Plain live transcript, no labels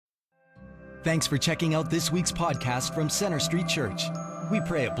Thanks for checking out this week's podcast from Center Street Church. We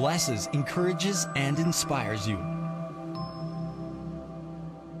pray it blesses, encourages, and inspires you.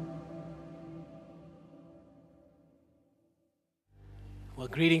 Well,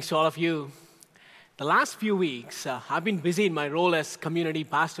 greetings to all of you. The last few weeks, I've been busy in my role as community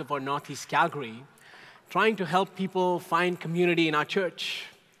pastor for Northeast Calgary, trying to help people find community in our church.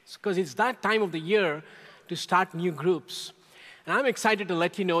 Because it's that time of the year to start new groups. And I'm excited to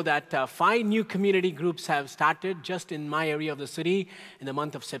let you know that 5 new community groups have started just in my area of the city in the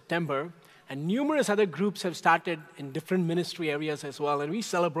month of September. And numerous other groups have started in different ministry areas as well. And we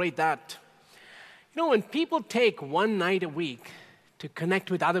celebrate that. You know, when people take one night a week to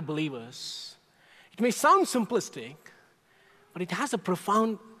connect with other believers, it may sound simplistic, but it has a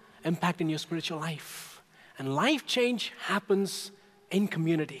profound impact in your spiritual life. And life change happens in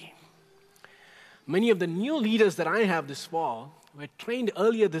community. Many of the new leaders that I have this fall were trained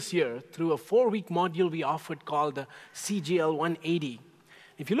earlier this year through a 4-week module we offered called the CGL 180.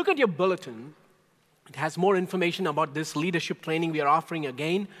 If you look at your bulletin, it has more information about this leadership training we are offering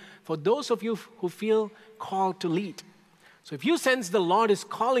again for those of you who feel called to lead. So if you sense the Lord is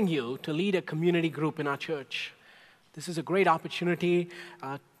calling you to lead a community group in our church, this is a great opportunity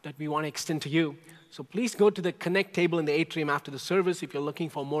that we want to extend to you. So please go to the Connect table in the atrium after the service if you're looking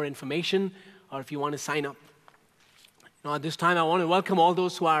for more information or if you want to sign up. Now, at this time, I want to welcome all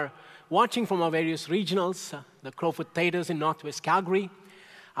those who are watching from our various regionals, the Crowfoot Theaters in Northwest Calgary,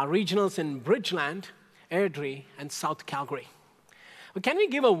 our regionals in Bridgeland, Airdrie, and South Calgary. Well, can we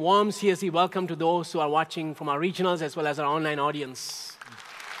give a warm CSE welcome to those who are watching from our regionals as well as our online audience?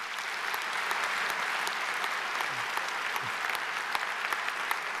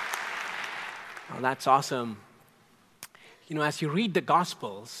 Oh, that's awesome. You know, as you read the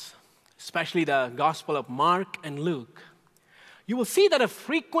Gospels, especially the Gospel of Mark and Luke, you will see that a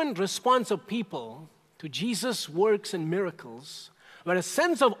frequent response of people to Jesus' works and miracles were a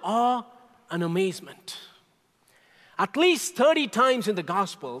sense of awe and amazement. At least 30 times in the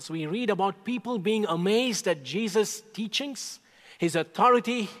Gospels, we read about people being amazed at Jesus' teachings, his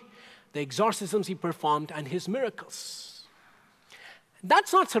authority, the exorcisms he performed, and his miracles.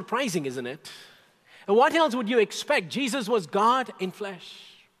 That's not surprising, isn't it? And what else would you expect? Jesus was God in flesh.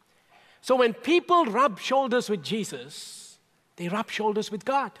 So when people rub shoulders with Jesus, they rub shoulders with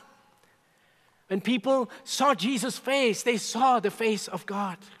God. When people saw Jesus' face, they saw the face of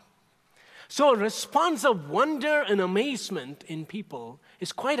God. So a response of wonder and amazement in people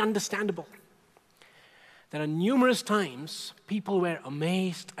is quite understandable. There are numerous times people were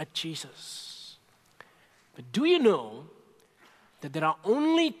amazed at Jesus. But do you know that there are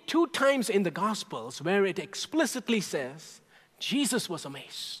only 2 times in the Gospels where it explicitly says Jesus was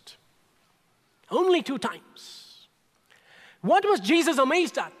amazed? Only 2 times. What was Jesus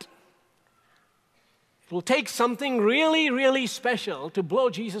amazed at? It will take something really, really special to blow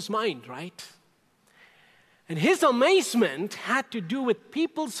Jesus' mind, right? And his amazement had to do with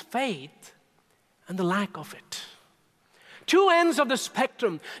people's faith and the lack of it. 2 ends of the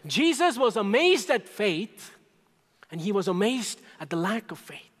spectrum. Jesus was amazed at faith, and he was amazed at the lack of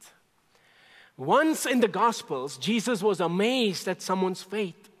faith. Once in the Gospels, Jesus was amazed at someone's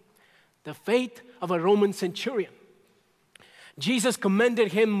faith, the faith of a Roman centurion. Jesus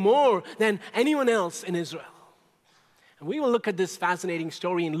commended him more than anyone else in Israel. And we will look at this fascinating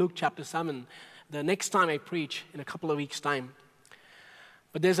story in Luke chapter 7 the next time I preach in a couple of weeks' time.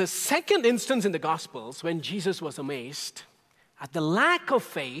 But there's a second instance in the Gospels when Jesus was amazed at the lack of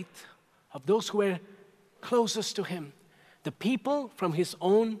faith of those who were closest to him, the people from his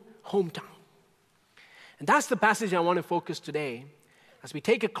own hometown. And that's the passage I want to focus today as we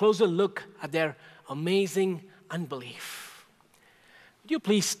take a closer look at their amazing unbelief. Would you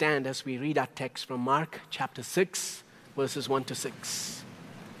please stand as we read our text from Mark chapter 6, verses 1 to 6.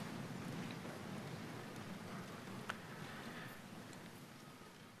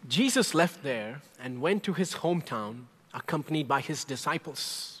 Jesus left there and went to his hometown, accompanied by his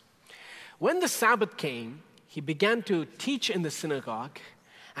disciples. When the Sabbath came, he began to teach in the synagogue,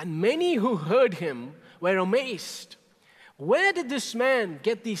 and many who heard him were amazed. "Where did this man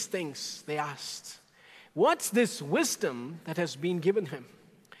get these things?" they asked. "What's this wisdom that has been given him?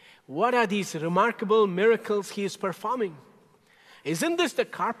 What are these remarkable miracles he is performing? Isn't this the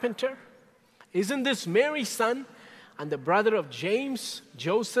carpenter? Isn't this Mary's son and the brother of James,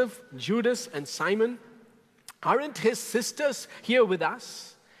 Joseph, Judas, and Simon? Aren't his sisters here with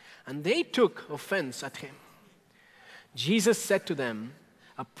us?" And they took offense at him. Jesus said to them,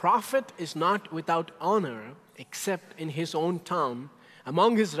 "A prophet is not without honor except in his own town,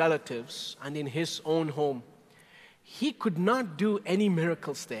 among his relatives, and in his own home." He could not do any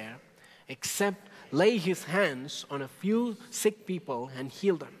miracles there, except lay his hands on a few sick people and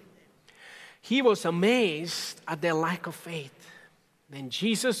heal them. He was amazed at their lack of faith. Then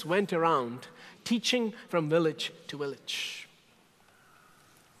Jesus went around teaching from village to village.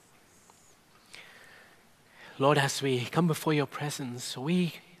 Lord, as we come before your presence,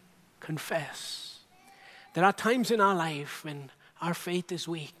 we confess there are times in our life when our faith is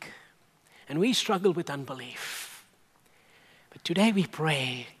weak and we struggle with unbelief. But today we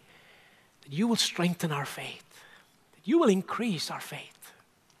pray that you will strengthen our faith, that you will increase our faith.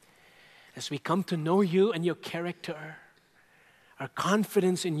 As we come to know you and your character, our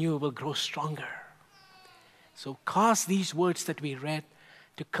confidence in you will grow stronger. So cause these words that we read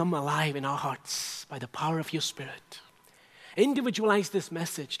to come alive in our hearts by the power of your Spirit. Individualize this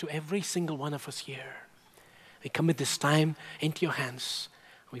message to every single one of us here. We commit this time into your hands.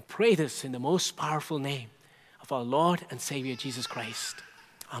 We pray this in the most powerful name of our Lord and Savior Jesus Christ.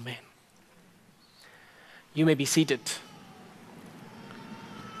 Amen. You may be seated.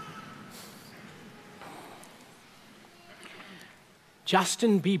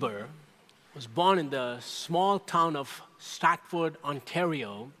 Justin Bieber was born in the small town of Stratford,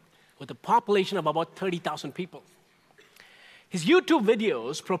 Ontario, with a population of about 30,000 people. His YouTube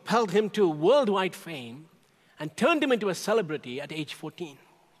videos propelled him to worldwide fame and turned him into a celebrity at age 14.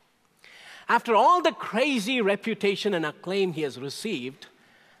 After all the crazy reputation and acclaim he has received,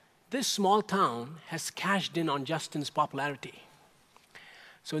 this small town has cashed in on Justin's popularity.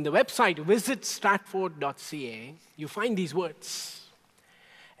 So in the website visitstratford.ca, you find these words.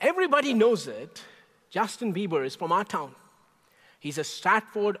 Everybody knows it. Justin Bieber is from our town. He's a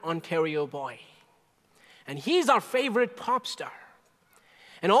Stratford, Ontario boy. And he's our favorite pop star.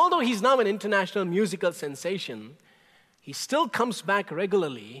 And although he's now an international musical sensation, he still comes back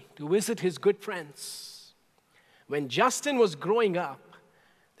regularly to visit his good friends. When Justin was growing up,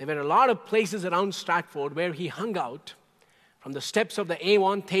 there were a lot of places around Stratford where he hung out, from the steps of the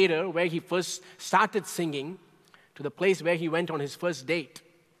Avon Theatre where he first started singing to the place where he went on his first date.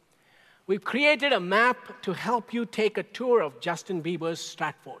 We've created a map to help you take a tour of Justin Bieber's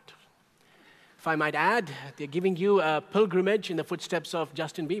Stratford. If I might add, they're giving you a pilgrimage in the footsteps of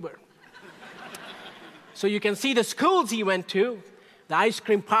Justin Bieber. So you can see the schools he went to, the ice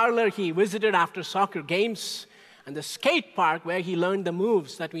cream parlor he visited after soccer games, and the skate park where he learned the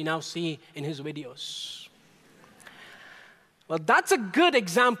moves that we now see in his videos. Well, that's a good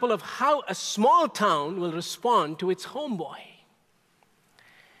example of how a small town will respond to its homeboy.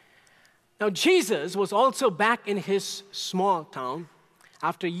 Now, Jesus was also back in his small town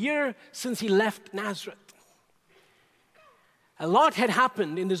after a year since he left Nazareth. A lot had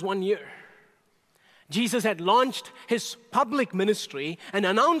happened in this 1 year. Jesus had launched his public ministry and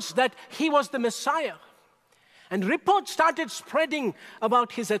announced that he was the Messiah. And reports started spreading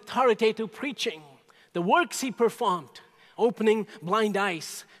about his authoritative preaching, the works he performed, opening blind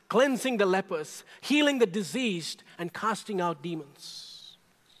eyes, cleansing the lepers, healing the diseased, and casting out demons.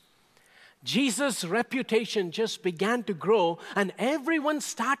 Jesus' reputation just began to grow, and everyone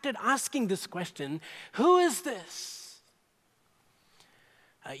started asking this question, who is this?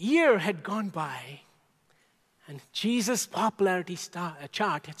 A year had gone by, and Jesus' popularity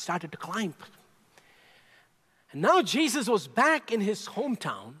chart had started to climb. And now Jesus was back in his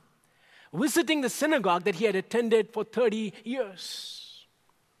hometown, visiting the synagogue that he had attended for 30 years.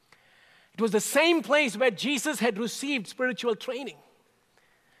 It was the same place where Jesus had received spiritual training.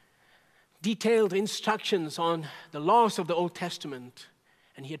 Detailed instructions on the laws of the Old Testament,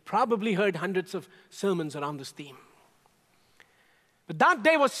 and he had probably heard hundreds of sermons around this theme. But that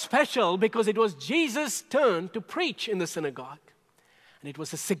day was special because it was Jesus' turn to preach in the synagogue, and it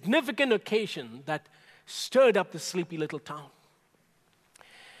was a significant occasion that stirred up the sleepy little town.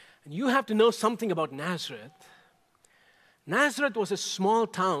 And you have to know something about Nazareth. Nazareth was a small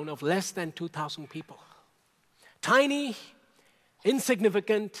town of less than 2,000 people. Tiny,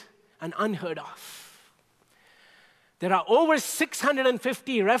 insignificant, and unheard of. There are over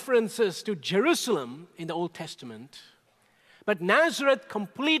 650 references to Jerusalem in the Old Testament, but Nazareth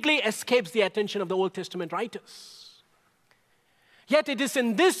completely escapes the attention of the Old Testament writers. Yet it is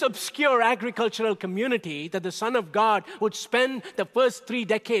in this obscure agricultural community that the Son of God would spend the first 3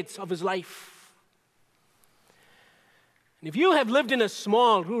 decades of his life. And if you have lived in a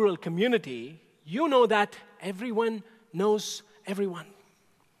small rural community, you know that everyone knows everyone.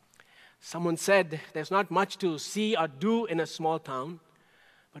 Someone said there's not much to see or do in a small town,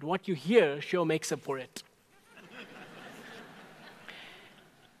 but what you hear sure makes up for it.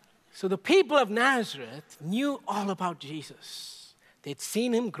 So the people of Nazareth knew all about Jesus. They'd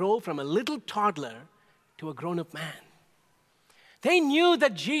seen him grow from a little toddler to a grown-up man. They knew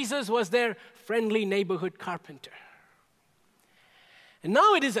that Jesus was their friendly neighborhood carpenter. And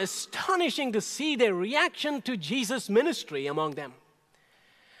now it is astonishing to see their reaction to Jesus' ministry among them.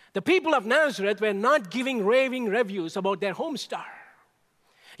 The people of Nazareth were not giving raving reviews about their home star.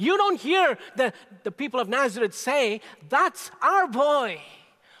 You don't hear the people of Nazareth say, "That's our boy.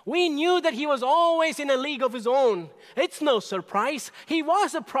 We knew that he was always in a league of his own. It's no surprise. He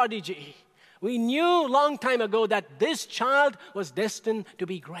was a prodigy. We knew long time ago that this child was destined to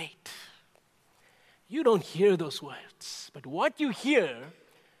be great." You don't hear those words. But what you hear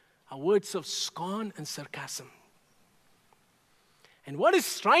are words of scorn and sarcasm. And what is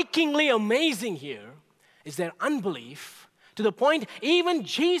strikingly amazing here is their unbelief, to the point even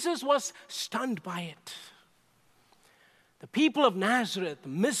Jesus was stunned by it. The people of Nazareth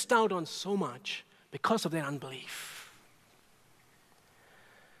missed out on so much because of their unbelief.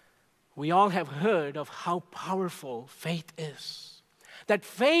 We all have heard of how powerful faith is. That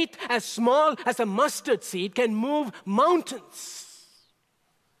faith as small as a mustard seed can move mountains.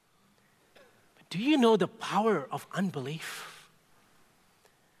 But do you know the power of unbelief?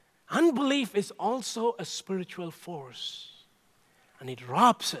 Unbelief is also a spiritual force, and it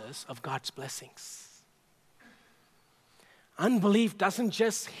robs us of God's blessings. Unbelief doesn't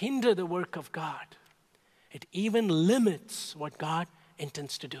just hinder the work of God, it even limits what God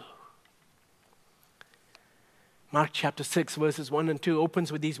intends to do. Mark chapter 6, verses 1 and 2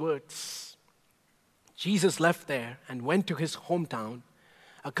 opens with these words. Jesus left there and went to his hometown,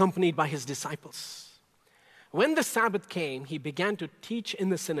 accompanied by his disciples. When the Sabbath came, he began to teach in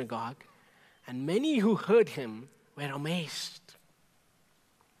the synagogue, and many who heard him were amazed.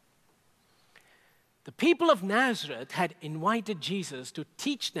 The people of Nazareth had invited Jesus to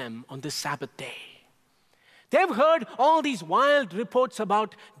teach them on this Sabbath day. They've heard all these wild reports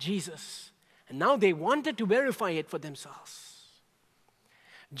about Jesus, and now they wanted to verify it for themselves.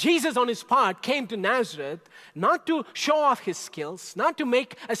 Jesus, on his part, came to Nazareth not to show off his skills, not to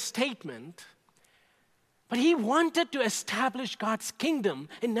make a statement, but he wanted to establish God's kingdom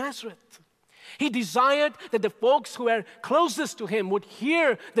in Nazareth. He desired that the folks who were closest to him would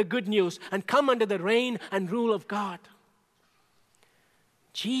hear the good news and come under the reign and rule of God.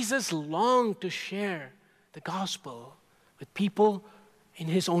 Jesus longed to share the gospel with people in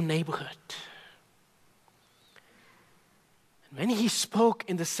his own neighborhood. And when he spoke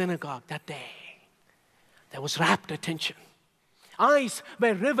in the synagogue that day, there was rapt attention. Eyes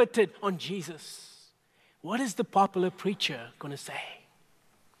were riveted on Jesus. What is the popular preacher going to say?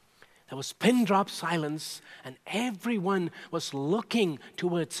 There was pin-drop silence, and everyone was looking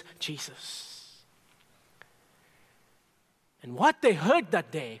towards Jesus. And what they heard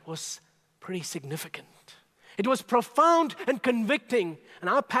that day was pretty significant. It was profound and convicting, and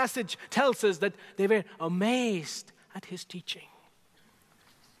our passage tells us that they were amazed at his teaching.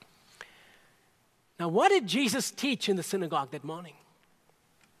 Now, what did Jesus teach in the synagogue that morning?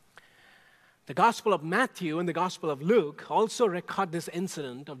 The Gospel of Matthew and the Gospel of Luke also record this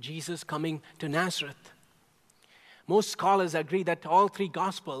incident of Jesus coming to Nazareth. Most scholars agree that all three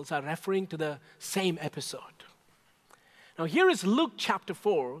Gospels are referring to the same episode. Now here is Luke chapter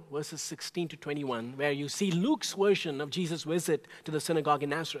 4, verses 16 to 21, where you see Luke's version of Jesus' visit to the synagogue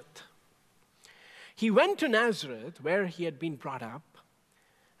in Nazareth. He went to Nazareth, where he had been brought up,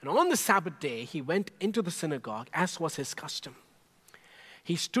 and on the Sabbath day he went into the synagogue, as was his custom.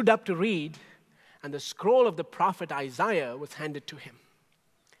 He stood up to read, and the scroll of the prophet Isaiah was handed to him.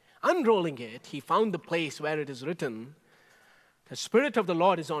 Unrolling it, he found the place where it is written, "The Spirit of the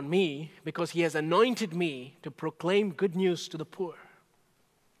Lord is on me, because he has anointed me to proclaim good news to the poor.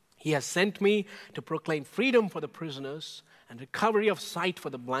 He has sent me to proclaim freedom for the prisoners and recovery of sight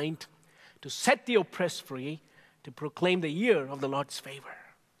for the blind, to set the oppressed free, to proclaim the year of the Lord's favor."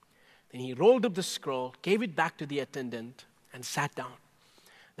 Then he rolled up the scroll, gave it back to the attendant, and sat down.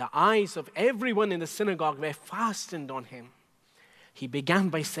 The eyes of everyone in the synagogue were fastened on him. He began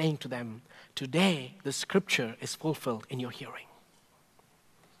by saying to them, "Today the scripture is fulfilled in your hearing."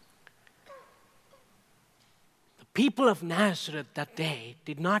 The people of Nazareth that day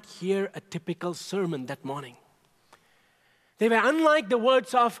did not hear a typical sermon that morning. They were unlike the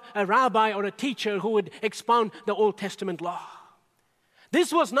words of a rabbi or a teacher who would expound the Old Testament law.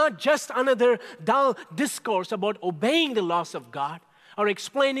 This was not just another dull discourse about obeying the laws of God or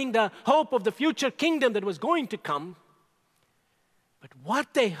explaining the hope of the future kingdom that was going to come. But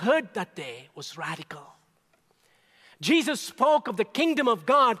what they heard that day was radical. Jesus spoke of the kingdom of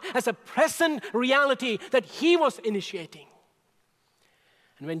God as a present reality that he was initiating.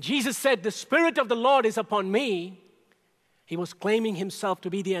 And when Jesus said, "The Spirit of the Lord is upon me," he was claiming himself to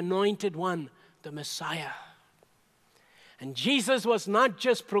be the anointed one, the Messiah. And Jesus was not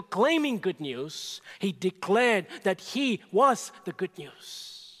just proclaiming good news, he declared that he was the good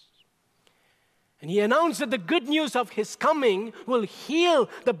news. And he announced that the good news of his coming will heal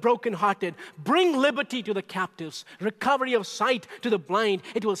the brokenhearted, bring liberty to the captives, recovery of sight to the blind.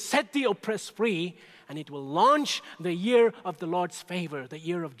 It will set the oppressed free, and it will launch the year of the Lord's favor, the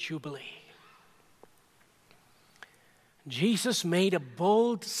year of Jubilee. Jesus made a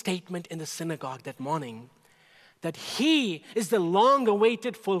bold statement in the synagogue that morning that he is the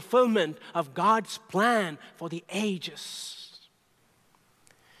long-awaited fulfillment of God's plan for the ages.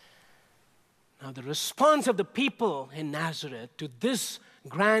 Now, the response of the people in Nazareth to this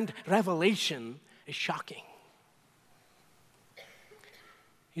grand revelation is shocking.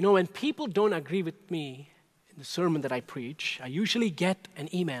 You know, when people don't agree with me in the sermon that I preach, I usually get an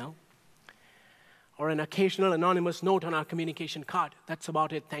email or an occasional anonymous note on our communication card. That's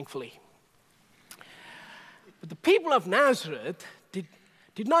about it, thankfully. But the people of Nazareth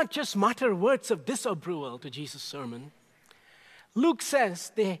did not just mutter words of disapproval to Jesus' sermon. Luke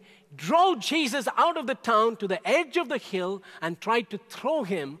says they drove Jesus out of the town to the edge of the hill and tried to throw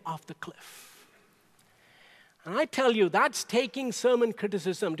him off the cliff. And I tell you, that's taking sermon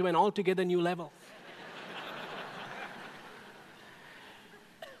criticism to an altogether new level.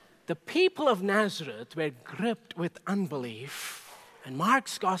 The people of Nazareth were gripped with unbelief, and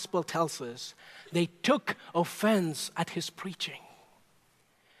Mark's gospel tells us they took offense at his preaching.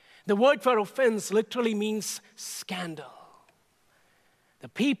 The word for offense literally means scandal. The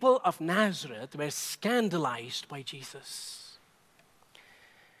people of Nazareth were scandalized by Jesus.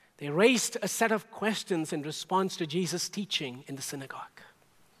 They raised a set of questions in response to Jesus' teaching in the synagogue.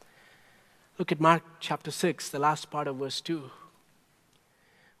 Look at Mark chapter 6, the last part of verse 2.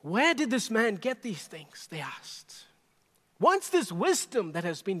 Where did this man get these things? They asked. What's this wisdom that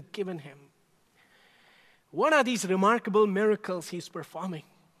has been given him? What are these remarkable miracles he's performing?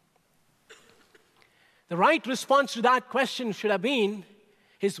 The right response to that question should have been,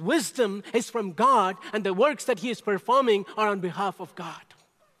 his wisdom is from God, and the works that he is performing are on behalf of God.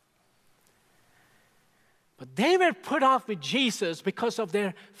 But they were put off with Jesus because of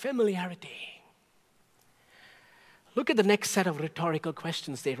their familiarity. Look at the next set of rhetorical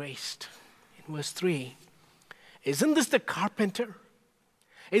questions they raised. In verse 3, isn't this the carpenter?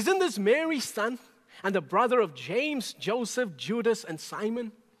 Isn't this Mary's son and the brother of James, Joseph, Judas, and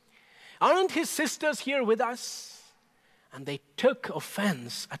Simon? Aren't his sisters here with us? And they took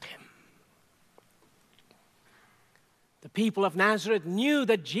offense at him. The people of Nazareth knew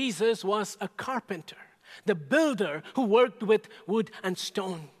that Jesus was a carpenter, the builder who worked with wood and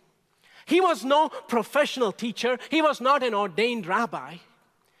stone. He was no professional teacher. He was not an ordained rabbi.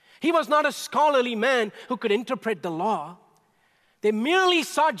 He was not a scholarly man who could interpret the law. They merely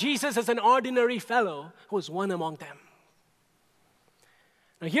saw Jesus as an ordinary fellow who was one among them.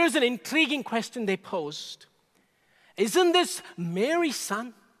 Now, here's an intriguing question they posed. Isn't this Mary's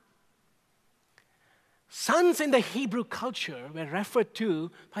son? Sons in the Hebrew culture were referred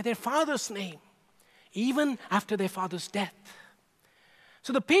to by their father's name, even after their father's death.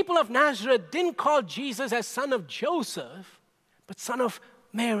 So the people of Nazareth didn't call Jesus as son of Joseph, but son of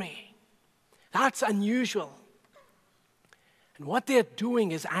Mary. That's unusual. And what they're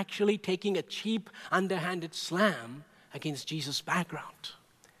doing is actually taking a cheap, underhanded slam against Jesus' background.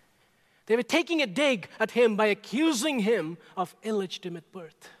 They were taking a dig at him by accusing him of illegitimate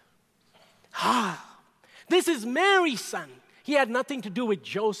birth. This is Mary's son. He had nothing to do with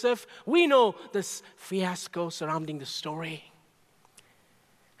Joseph. We know this fiasco surrounding the story.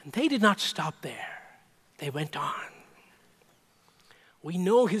 And they did not stop there. They went on. We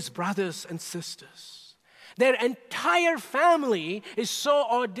know his brothers and sisters. Their entire family is so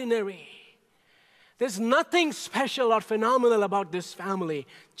ordinary. There's nothing special or phenomenal about this family,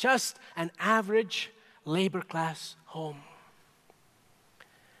 just an average labor class home.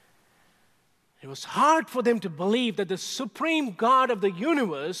 It was hard for them to believe that the supreme God of the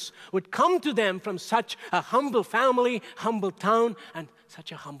universe would come to them from such a humble family, humble town, and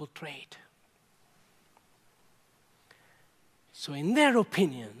such a humble trade. So in their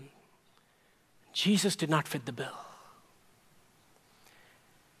opinion, Jesus did not fit the bill.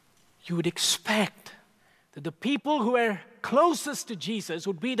 You would expect that the people who were closest to Jesus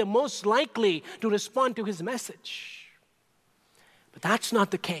would be the most likely to respond to his message. But that's not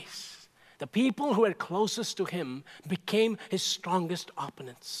the case. The people who were closest to him became his strongest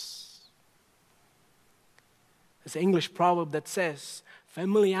opponents. There's an English proverb that says,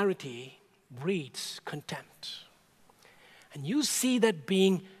 familiarity breeds contempt. And you see that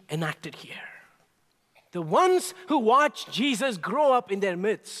being enacted here. The ones who watched Jesus grow up in their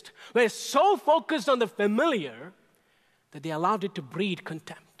midst were so focused on the familiar that they allowed it to breed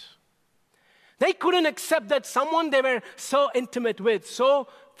contempt. They couldn't accept that someone they were so intimate with, so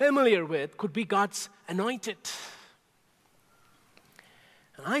familiar with, could be God's anointed.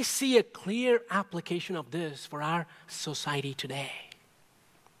 And I see a clear application of this for our society today.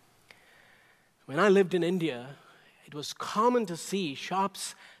 When I lived in India, it was common to see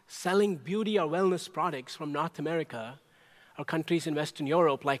shops selling beauty or wellness products from North America or countries in Western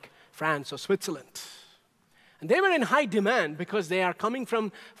Europe like France or Switzerland. And they were in high demand because they are coming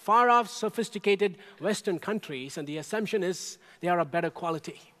from far-off, sophisticated Western countries, and the assumption is they are of better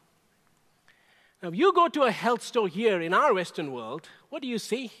quality. Now, if you go to a health store here in our Western world, what do you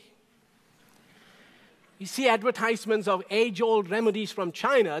see? You see advertisements of age-old remedies from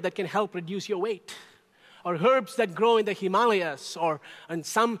China that can help reduce your weight, or herbs that grow in the Himalayas or in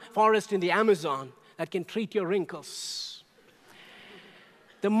some forest in the Amazon that can treat your wrinkles.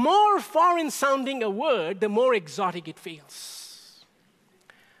 The more foreign sounding a word, the more exotic it feels.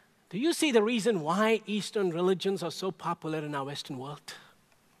 Do you see the reason why Eastern religions are so popular in our Western world?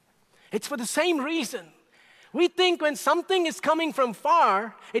 It's for the same reason. We think when something is coming from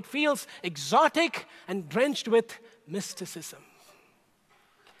far, it feels exotic and drenched with mysticism.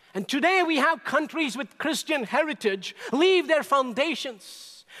 And today we have countries with Christian heritage leave their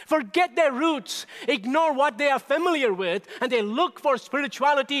foundations, forget their roots, ignore what they are familiar with, and they look for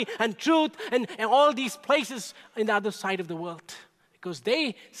spirituality and truth and all these places in the other side of the world because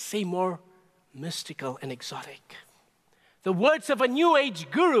they seem more mystical and exotic. The words of a New Age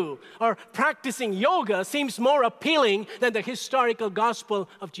guru or practicing yoga seems more appealing than the historical gospel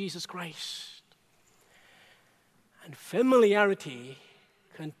of Jesus Christ. And familiarity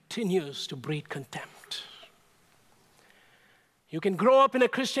continues to breed contempt. You can grow up in a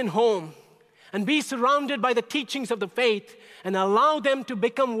Christian home and be surrounded by the teachings of the faith and allow them to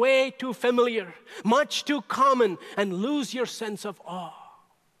become way too familiar, much too common, and lose your sense of awe.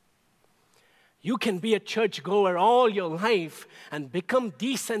 You can be a churchgoer all your life and become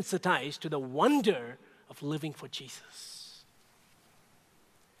desensitized to the wonder of living for Jesus.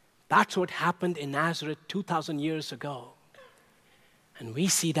 That's what happened in Nazareth 2,000 years ago. And we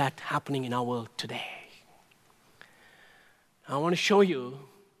see that happening in our world today. I want to show you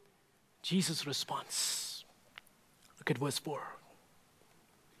Jesus' response. Look at verse 4.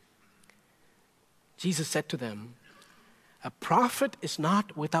 Jesus said to them, "A prophet is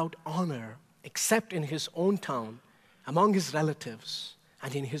not without honor except in his own town, among his relatives,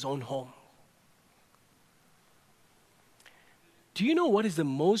 and in his own home." Do you know what is the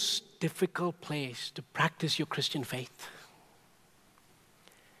most difficult place to practice your Christian faith?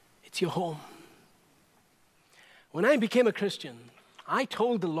 It's your home. When I became a Christian, I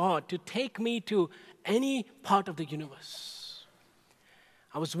told the Lord to take me to any part of the universe.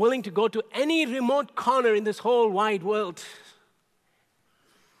 I was willing to go to any remote corner in this whole wide world.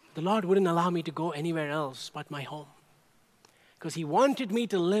 The Lord wouldn't allow me to go anywhere else but my home, because He wanted me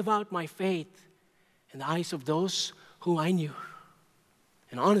to live out my faith in the eyes of those who I knew.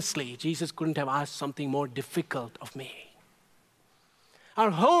 And honestly, Jesus couldn't have asked something more difficult of me.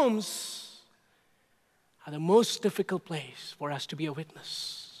 Our homes are the most difficult place for us to be a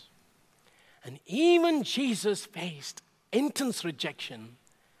witness. And even Jesus faced intense rejection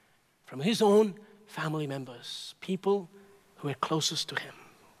from His own family members, people who were closest to Him.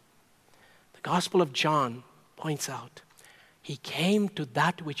 The Gospel of John points out, He came to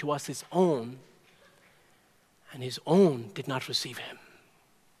that which was His own, and His own did not receive Him.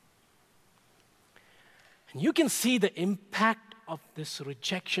 And you can see the impact of this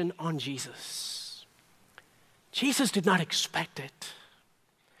rejection on Jesus. Jesus did not expect it.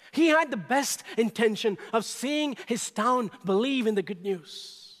 He had the best intention of seeing His town believe in the good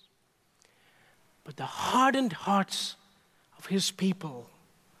news. But the hardened hearts of His people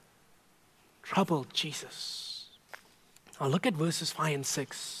troubled Jesus. Now look at verses 5 and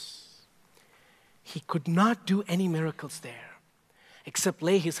 6. He could not do any miracles there except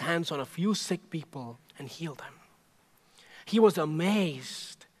lay His hands on a few sick people and heal them. He was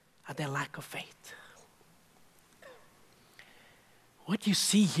amazed at their lack of faith. What you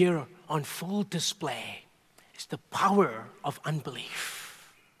see here on full display is the power of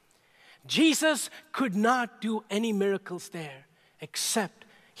unbelief. Jesus could not do any miracles there except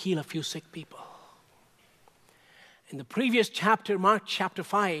heal a few sick people. In the previous chapter, Mark chapter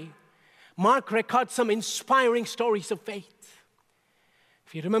 5, Mark records some inspiring stories of faith.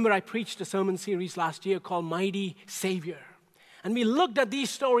 If you remember, I preached a sermon series last year called Mighty Savior. And we looked at these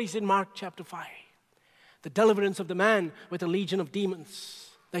stories in Mark chapter 5. The deliverance of the man with a legion of demons,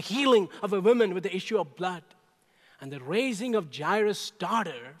 the healing of a woman with the issue of blood, and the raising of Jairus'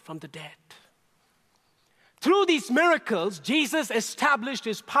 daughter from the dead. Through these miracles, Jesus established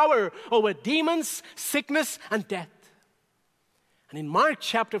his power over demons, sickness, and death. And in Mark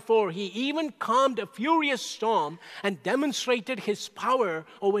chapter 4, he even calmed a furious storm and demonstrated his power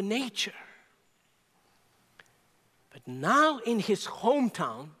over nature. But now in his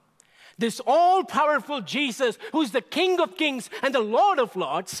hometown, this all-powerful Jesus, who's the King of Kings and the Lord of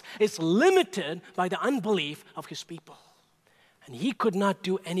Lords, is limited by the unbelief of his people. And he could not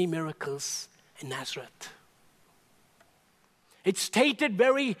do any miracles in Nazareth. It's stated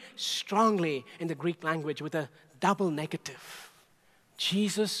very strongly in the Greek language with a double negative.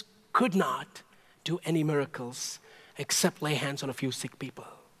 Jesus could not do any miracles except lay hands on a few sick people.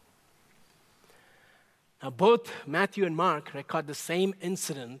 Now, both Matthew and Mark record the same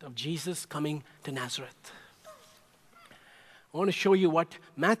incident of Jesus coming to Nazareth. I want to show you what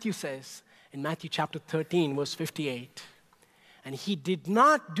Matthew says in Matthew chapter 13, verse 58. And he did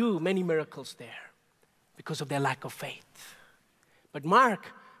not do many miracles there because of their lack of faith. But Mark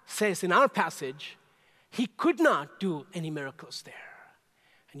says in our passage, he could not do any miracles there.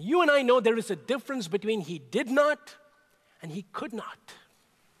 And you and I know there is a difference between he did not and he could not.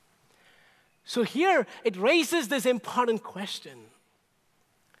 So here it raises this important question.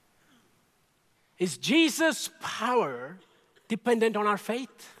 Is Jesus' power dependent on our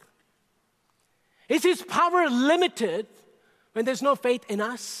faith? Is his power limited when there's no faith in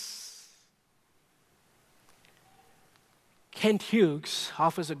us? Kent Hughes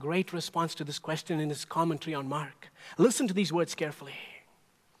offers a great response to this question in his commentary on Mark. Listen to these words carefully.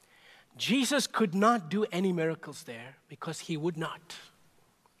 Jesus could not do any miracles there because he would not.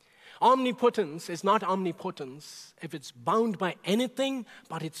 Omnipotence is not omnipotence if it's bound by anything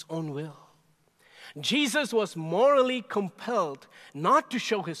but its own will. Jesus was morally compelled not to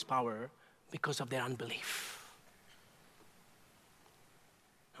show his power because of their unbelief.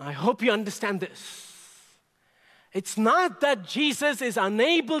 I hope you understand this. It's not that Jesus is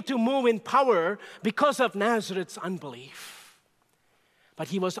unable to move in power because of Nazareth's unbelief, but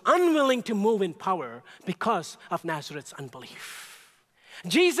he was unwilling to move in power because of Nazareth's unbelief.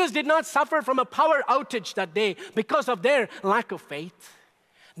 Jesus did not suffer from a power outage that day because of their lack of faith.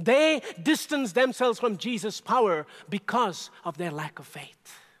 They distanced themselves from Jesus' power because of their lack of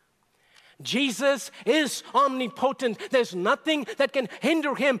faith. Jesus is omnipotent. There's nothing that can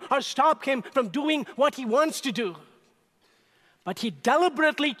hinder him or stop him from doing what he wants to do. But he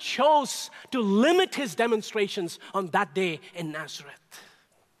deliberately chose to limit his demonstrations on that day in Nazareth.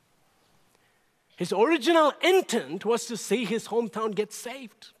 His original intent was to see his hometown get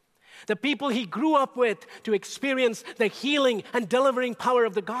saved. The people he grew up with to experience the healing and delivering power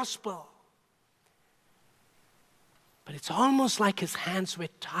of the gospel. But it's almost like his hands were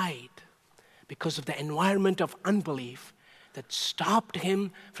tied because of the environment of unbelief that stopped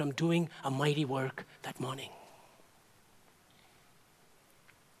him from doing a mighty work that morning.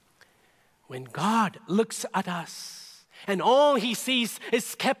 When God looks at us, and all he sees is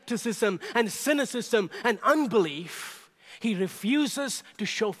skepticism and cynicism and unbelief, he refuses to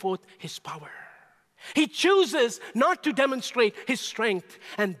show forth his power. He chooses not to demonstrate his strength,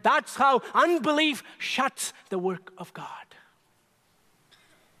 and that's how unbelief shuts the work of God.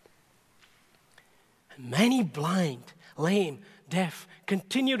 And many blind, lame, deaf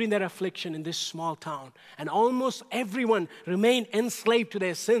continued in their affliction in this small town, and almost everyone remained enslaved to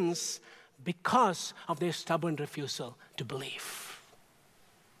their sins because of their stubborn refusal to believe.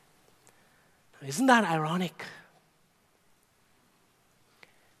 Now, isn't that ironic?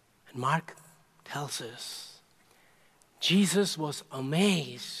 And Mark tells us Jesus was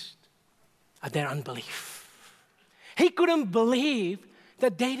amazed at their unbelief. He couldn't believe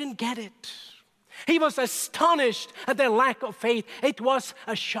that they didn't get it. He was astonished at their lack of faith. It was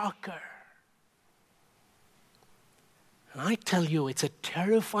a shocker. And I tell you, it's a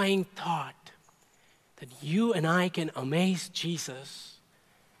terrifying thought that you and I can amaze Jesus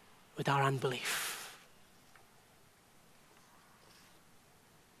with our unbelief.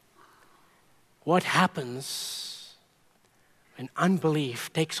 What happens when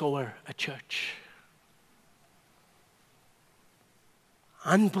unbelief takes over a church?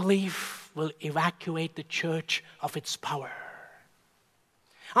 Unbelief will evacuate the church of its power.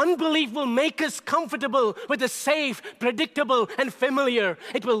 Unbelief will make us comfortable with the safe, predictable, and familiar.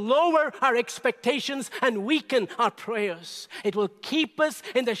 It will lower our expectations and weaken our prayers. It will keep us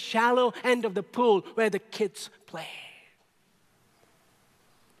in the shallow end of the pool where the kids play.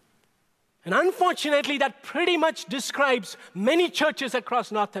 And unfortunately, that pretty much describes many churches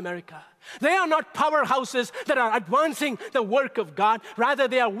across North America. They are not powerhouses that are advancing the work of God. Rather,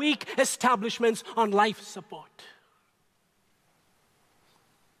 they are weak establishments on life support.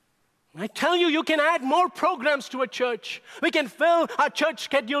 I tell you, you can add more programs to a church. We can fill our church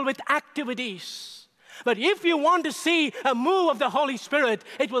schedule with activities. But if you want to see a move of the Holy Spirit,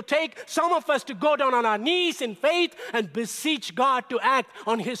 it will take some of us to go down on our knees in faith and beseech God to act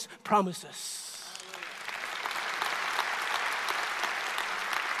on His promises.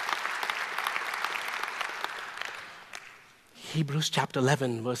 Hebrews chapter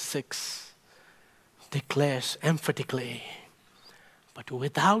 11, verse 6 declares emphatically, but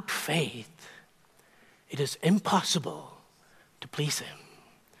without faith, it is impossible to please Him.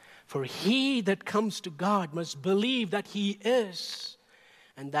 For he that comes to God must believe that He is,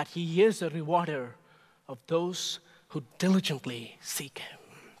 and that He is a rewarder of those who diligently seek Him.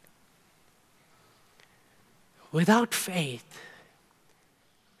 Without faith,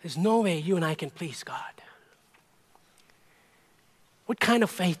 there's no way you and I can please God. What kind of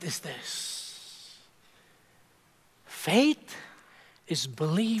faith is this? Faith is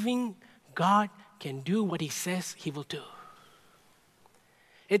believing God can do what He says He will do.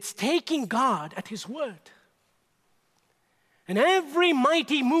 It's taking God at His word. And every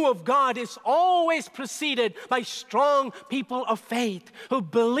mighty move of God is always preceded by strong people of faith who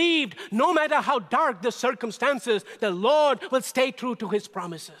believed no matter how dark the circumstances, the Lord will stay true to His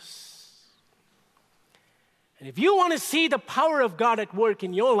promises. And if you want to see the power of God at work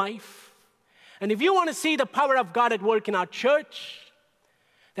in your life, and if you want to see the power of God at work in our church,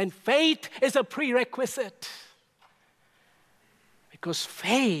 then faith is a prerequisite. Because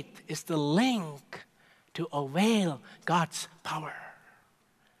faith is the link to avail God's power.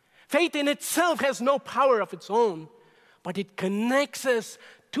 Faith in itself has no power of its own, but it connects us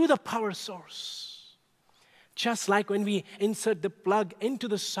to the power source. Just like when we insert the plug into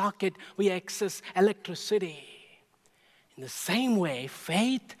the socket, we access electricity. In the same way,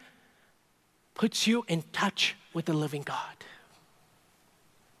 faith puts you in touch with the living God.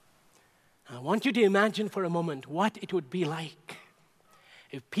 I want you to imagine for a moment what it would be like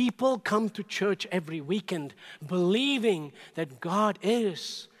if people come to church every weekend believing that God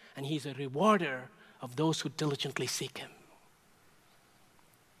is and He's a rewarder of those who diligently seek Him.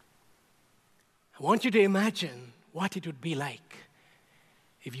 I want you to imagine what it would be like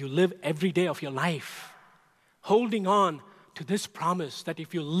if you live every day of your life holding on to this promise that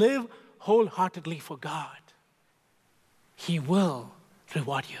if you live wholeheartedly for God, He will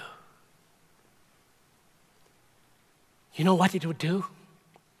reward you. You know what it would do?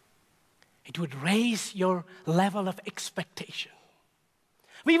 It would raise your level of expectation.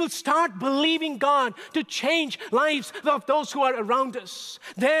 We will start believing God to change lives of those who are around us.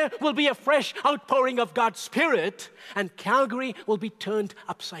 There will be a fresh outpouring of God's Spirit, and Calgary will be turned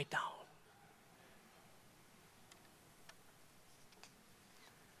upside down.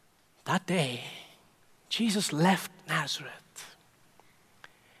 That day, Jesus left Nazareth,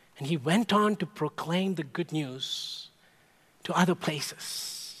 and He went on to proclaim the good news to other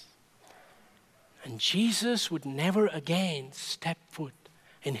places. And Jesus would never again step foot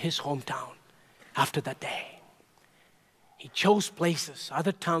in His hometown after that day. He chose places,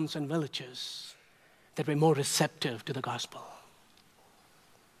 other towns and villages that were more receptive to the gospel.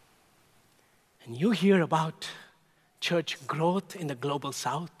 And you hear about church growth in the global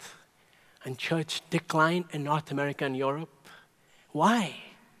south and church decline in North America and Europe. Why?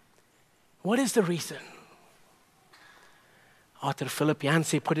 What is the reason? Author Philip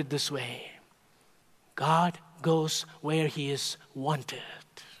Yancey put it this way: God goes where He is wanted.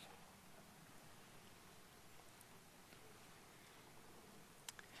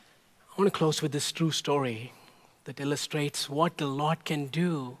 I want to close with this true story that illustrates what the Lord can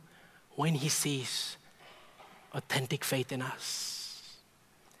do when He sees authentic faith in us.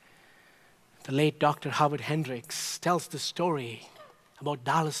 The late Dr. Howard Hendricks tells the story about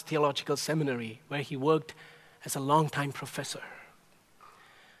Dallas Theological Seminary, where he worked as a longtime professor.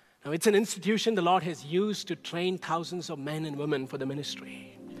 Now, it's an institution the Lord has used to train thousands of men and women for the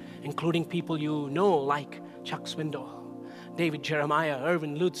ministry, including people you know like Chuck Swindoll, David Jeremiah,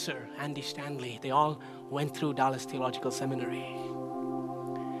 Erwin Lutzer, Andy Stanley. They all went through Dallas Theological Seminary.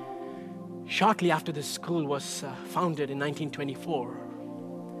 Shortly after this school was founded in 1924,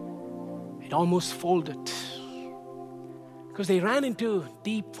 it almost folded because they ran into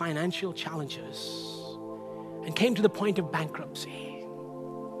deep financial challenges and came to the point of bankruptcy.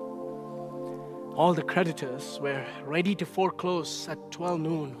 All the creditors were ready to foreclose at 12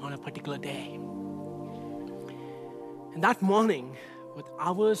 noon on a particular day. And that morning, with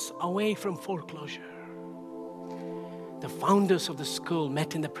hours away from foreclosure, the founders of the school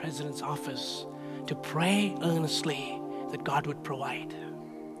met in the president's office to pray earnestly that God would provide.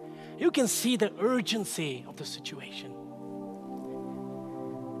 You can see the urgency of the situation.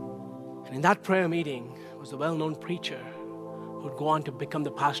 And in that prayer meeting was a well-known preacher who would go on to become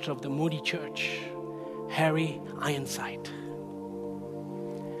the pastor of the Moody Church, Harry Ironside.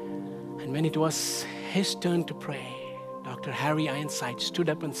 And when it was his turn to pray, Dr. Harry Ironside stood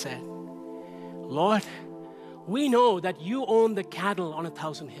up and said, Lord, we know that you own the cattle on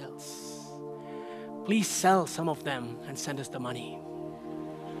 1,000 hills. Please sell some of them and send us the money.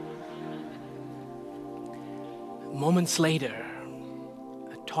 Moments later,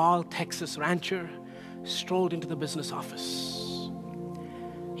 a tall Texas rancher strolled into the business office.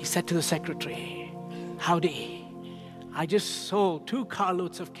 He said to the secretary, howdy, I just sold 2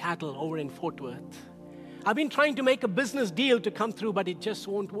 carloads of cattle over in Fort Worth. I've been trying to make a business deal to come through, but it just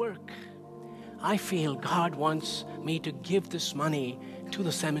won't work. I feel God wants me to give this money to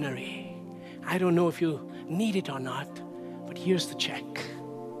the seminary. I don't know if you need it or not, but here's the check.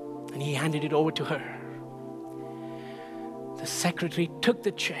 And he handed it over to her. The secretary took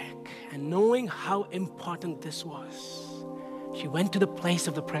the check, and knowing how important this was, she went to the place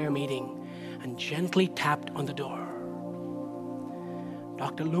of the prayer meeting and gently tapped on the door.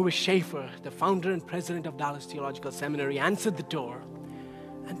 Dr. Louis Schaefer, the founder and president of Dallas Theological Seminary, answered the door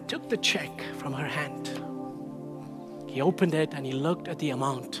and took the check from her hand. He opened it and he looked at the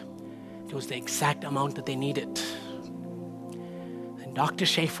amount. It was the exact amount that they needed. Then Dr.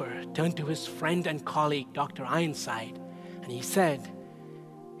 Schaefer turned to his friend and colleague, Dr. Ironside, and he said,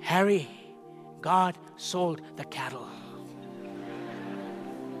 Harry, God sold the cattle.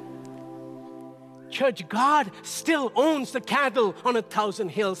 Church, God still owns the cattle on 1,000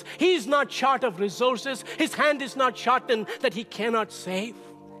 hills. He's not short of resources. His hand is not shortened that he cannot save.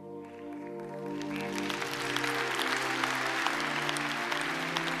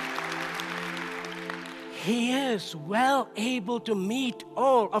 He is well able to meet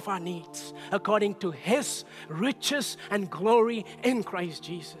all of our needs according to His riches and glory in Christ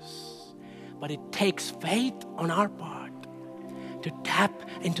Jesus. But it takes faith on our part to tap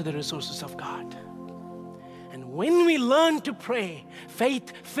into the resources of God. And when we learn to pray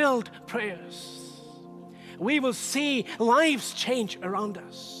faith-filled prayers, we will see lives change around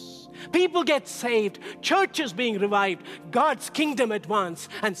us. People get saved, churches being revived, God's kingdom advance,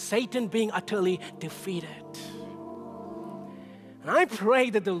 and Satan being utterly defeated. And I pray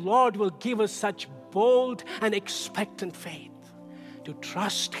that the Lord will give us such bold and expectant faith to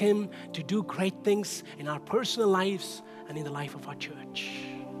trust Him to do great things in our personal lives and in the life of our church.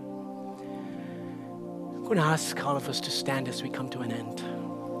 I'm going to ask all of us to stand as we come to an end.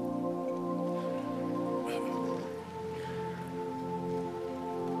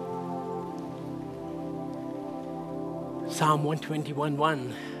 Psalm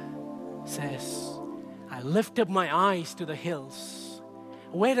 121:1 says, I lift up my eyes to the hills.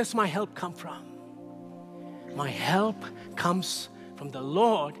 Where does my help come from? My help comes from the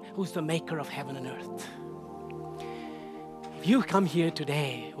Lord, who's the maker of heaven and earth. If you come here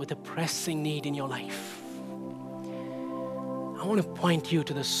today with a pressing need in your life, I want to point you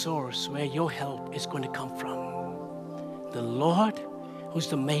to the source where your help is going to come from. The Lord, who's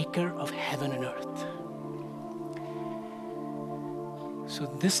the maker of heaven and earth. So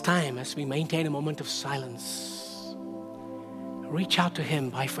this time, as we maintain a moment of silence, reach out to Him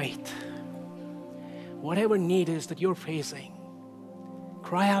by faith. Whatever need is that you're facing,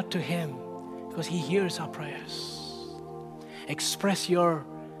 cry out to Him because He hears our prayers. Express your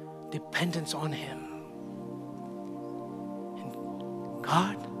dependence on Him. And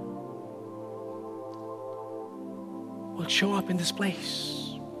God will show up in this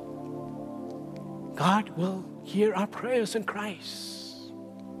place. God will hear our prayers and cries.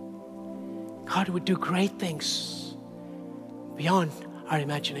 God would do great things beyond our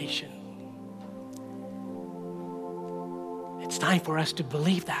imagination. It's time for us to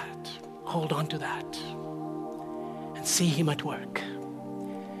believe that, hold on to that, and see Him at work.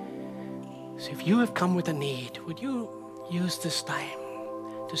 So if you have come with a need, would you use this time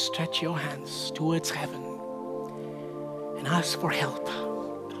to stretch your hands towards heaven and ask for help?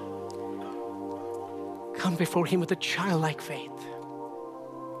 Come before Him with a childlike faith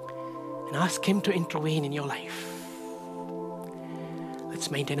and ask Him to intervene in your life.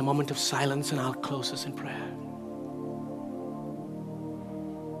 Let's maintain a moment of silence and I'll close us in prayer.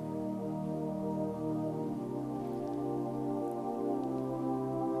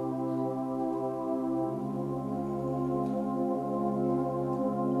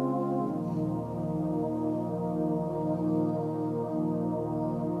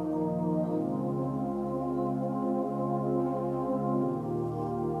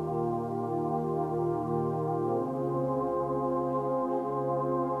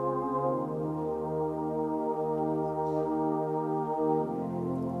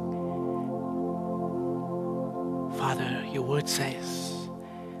 word says,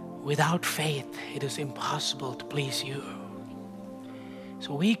 without faith, it is impossible to please you.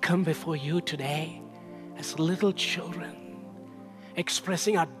 So we come before you today as little children,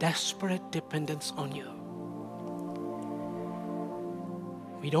 expressing our desperate dependence on you.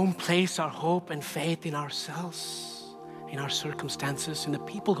 We don't place our hope and faith in ourselves, in our circumstances, in the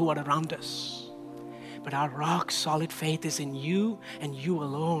people who are around us. But our rock-solid faith is in you and you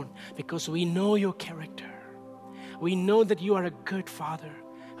alone, because we know your character. We know that you are a good Father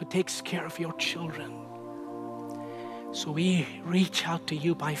who takes care of your children. So we reach out to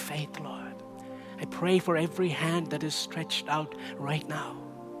you by faith, Lord. I pray for every hand that is stretched out right now.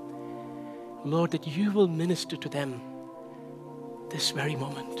 Lord, that you will minister to them this very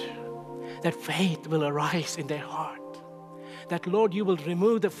moment. That faith will arise in their heart. That, Lord, you will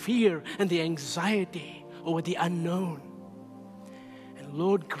remove the fear and the anxiety over the unknown. And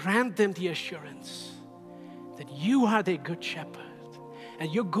Lord, grant them the assurance that you are their good shepherd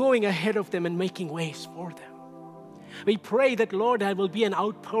and you're going ahead of them and making ways for them. We pray that, Lord, there will be an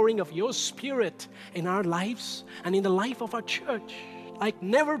outpouring of your Spirit in our lives and in the life of our church like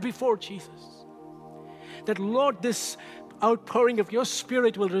never before, Jesus. That, Lord, this outpouring of your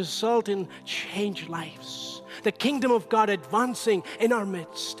Spirit will result in changed lives. The kingdom of God advancing in our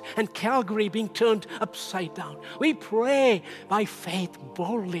midst and Calgary being turned upside down. We pray by faith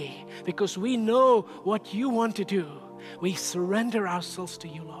boldly because we know what you want to do. We surrender ourselves to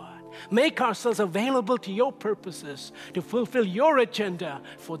you, Lord. Make ourselves available to your purposes to fulfill your agenda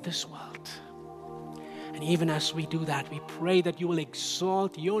for this world. And even as we do that, we pray that you will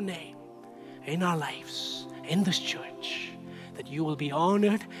exalt your name in our lives, in this church, that you will be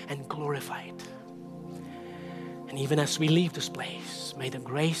honored and glorified. And even as we leave this place, may the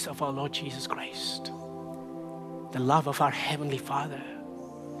grace of our Lord Jesus Christ, the love of our Heavenly Father,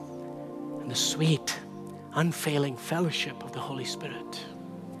 and the sweet, unfailing fellowship of the Holy Spirit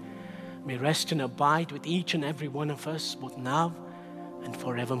may rest and abide with each and every one of us, both now and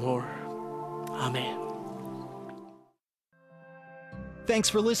forevermore. Amen. Thanks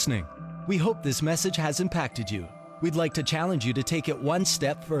for listening. We hope this message has impacted you. We'd like to challenge you to take it one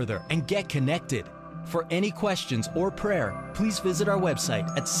step further and get connected. For any questions or prayer, please visit our website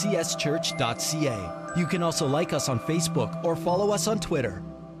at cschurch.ca. You can also like us on Facebook or follow us on Twitter.